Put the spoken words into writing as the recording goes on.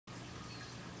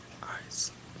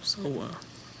So,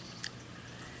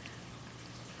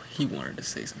 he wanted to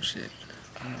say some shit.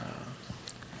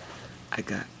 I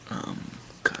got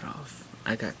cut off.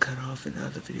 I got cut off in the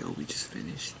other video we just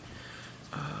finished.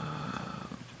 I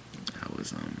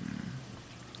was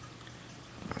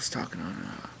talking on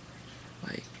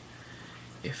like,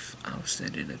 if I was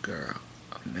sending a girl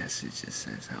a message that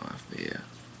says how I feel,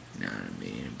 you know what I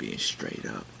mean, and being straight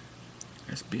up,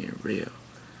 that's being real.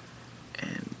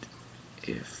 And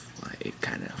if like it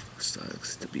kind of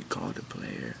sucks to be called a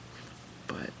player,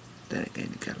 but then again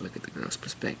you gotta look at the girl's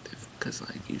perspective, cause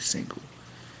like you single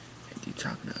and you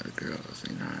talking to other girls,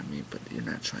 you know what I mean, but you're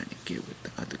not trying to get with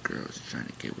the other girls, you're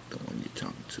trying to get with the one you're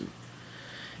talking to.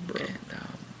 Bro, And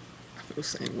I feel the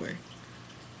same way.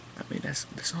 I mean that's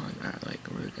all I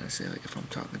really gotta say. Like if I'm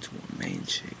talking to a main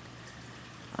chick,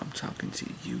 I'm talking to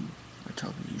you. I'm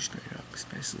talking to you straight up,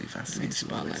 especially if I send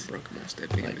Spotlight, bro. Come on,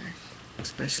 step in, like, man.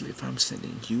 especially if I'm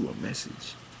sending you a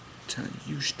message, telling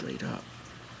you straight up.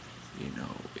 You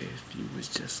know, if you was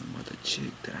just some other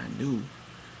chick that I knew,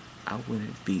 I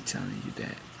wouldn't be telling you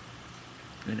that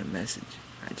in a message.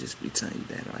 I'd just be telling you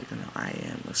that like, you know, I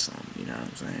am or something. You know what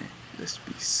I'm saying? Let's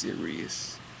be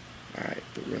serious. Alright,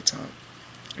 but real talk.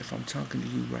 If I'm talking to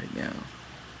you right now,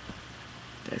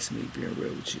 that's me being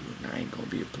real with you, and I ain't gonna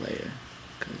be a player,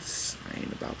 cause I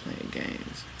ain't about playing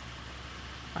games.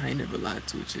 I ain't never lied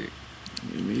to a chick.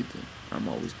 Me neither. I'm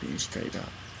always being straight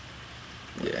up.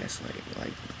 But yeah, that's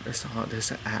like that's all I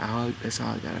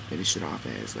gotta finish it off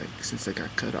as. Like since I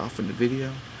got cut off in the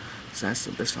video, so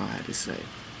that's all I had to say.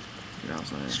 You know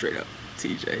what I'm saying? Straight up,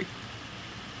 TJ,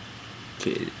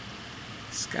 Kid.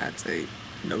 Scott Tape,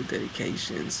 no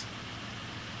dedications.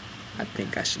 I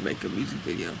think I should make a music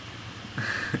video.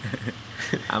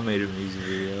 I made a music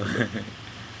video.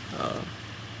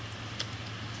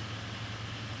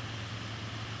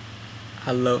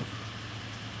 I love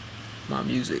my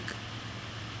music,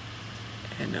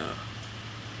 and I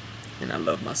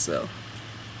love myself.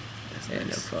 That's And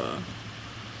nice. if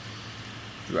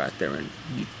you're out there and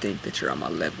you think that you're on my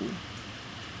level,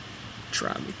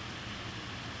 try me.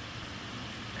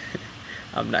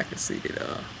 I'm not conceited.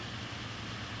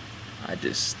 I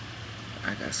got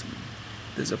some.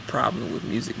 There's a problem with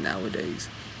music nowadays.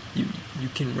 You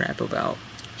can rap about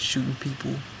shooting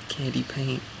people, candy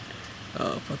paint,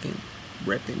 fucking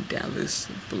repping Dallas,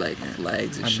 black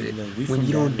flags and shit. Look, when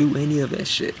you don't do any of that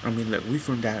shit. I mean, look, we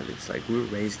from Dallas. Like, we were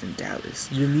raised in Dallas.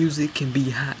 Your music can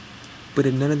be hot, but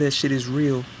if none of that shit is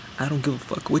real, I don't give a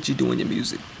fuck what you do in your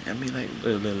music. I mean, like,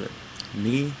 look.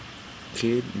 Me,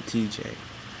 Kid, and TJ,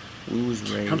 we was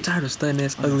raised. I'm tired of stunting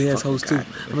ass, ugly ass hoes too. I'm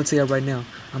gonna tell you right now,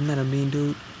 I'm not a mean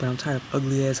dude, but I'm tired of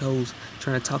ugly ass hoes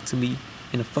trying to talk to me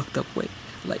in a fucked up way.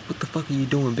 Like, what the fuck are you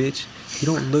doing, bitch? You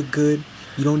don't look good.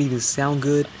 You don't even sound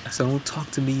good. So don't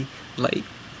talk to me like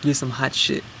you're some hot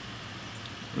shit.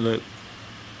 Look.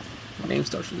 My name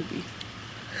starts with a B.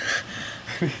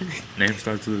 Name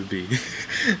starts with a B.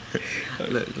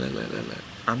 Look.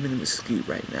 I'm in Mesquite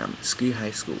right now. Mesquite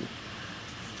High School.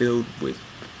 Filled with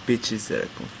bitches that are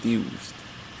confused.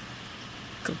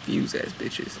 Confused ass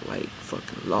bitches. Like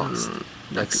fucking lost.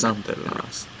 Like something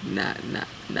lost. Not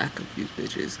confused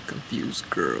bitches. Confused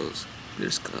girls.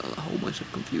 There's a whole bunch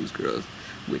of confused girls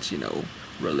with,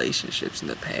 relationships in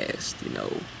the past, Yeah,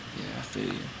 I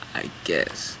feel you. I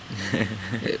guess.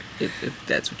 if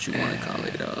that's what you want to call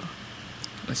it.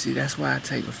 But see, that's why I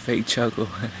take a fake chuckle.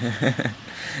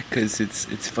 Cause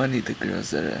it's funny the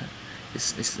girls that are,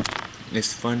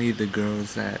 it's funny the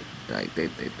girls that like they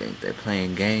think they're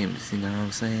playing games, you know what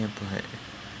I'm saying? But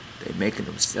they making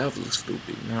themselves look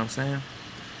stupid, you know what I'm saying?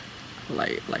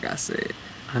 Like I said,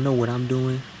 I know what I'm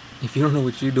doing. If you don't know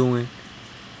what you're doing,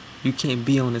 you can't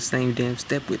be on the same damn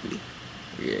step with me.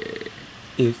 Yeah.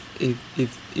 If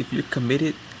you're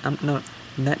committed, I'm not.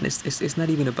 It's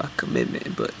not even about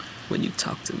commitment. But when you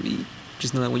talk to me,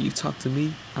 just know that when you talk to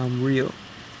me, I'm real.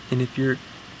 And if you're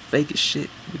fake as shit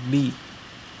with me,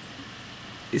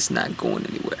 it's not going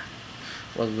anywhere.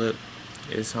 Well, look,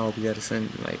 it's all we gotta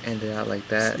end it out like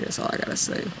that. That's all I gotta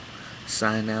say.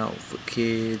 Sign out for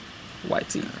Kid,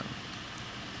 YT,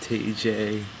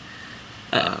 TJ.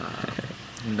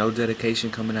 No dedication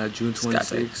coming out June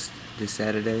 26th, this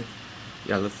Saturday.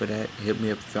 Y'all look for that. Hit me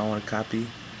up if y'all want a copy.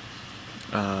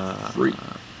 Free.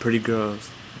 Pretty Girls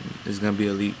is gonna be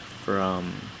a leak for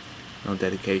No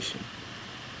Dedication.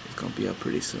 It's gonna be up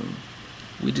pretty soon.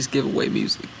 We just give away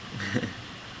music.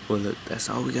 Well, look, that's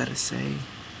all we gotta say.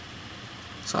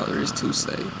 That's all there is to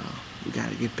say. We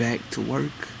gotta get back to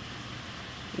work.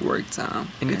 Work time,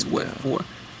 and it's what 4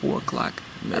 o'clock.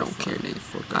 I don't care, nigga.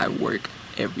 I work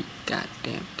every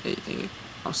goddamn day, nigga.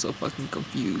 I'm so fucking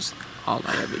confused. All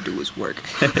I ever do is work.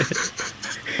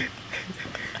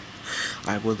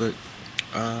 Alright, well look,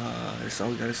 that's all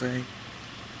we gotta say.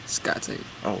 Scott tape.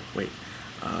 Oh wait,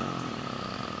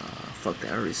 fuck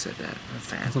that, I already said that.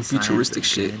 Fan Some signs futuristic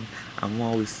shit. again. I'm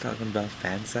always talking about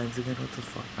fan signs again. What the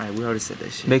fuck? Alright, we already said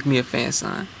that shit. Make me a fan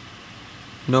sign.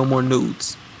 No more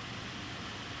nudes.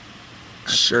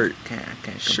 Shirt. I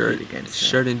can't Shirt. compete against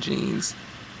Shirt that. and jeans.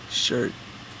 Shirt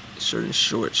and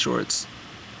shorts.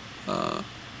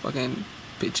 Fucking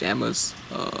pajamas.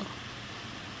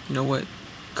 You know what?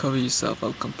 Cover yourself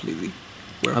up completely.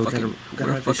 Wear a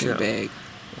fucking bag.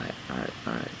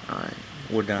 Alright.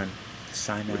 We're done.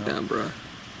 Sign out. We're done, bro.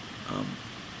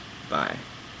 Bye.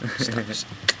 Stop.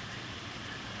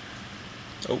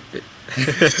 Oh, it.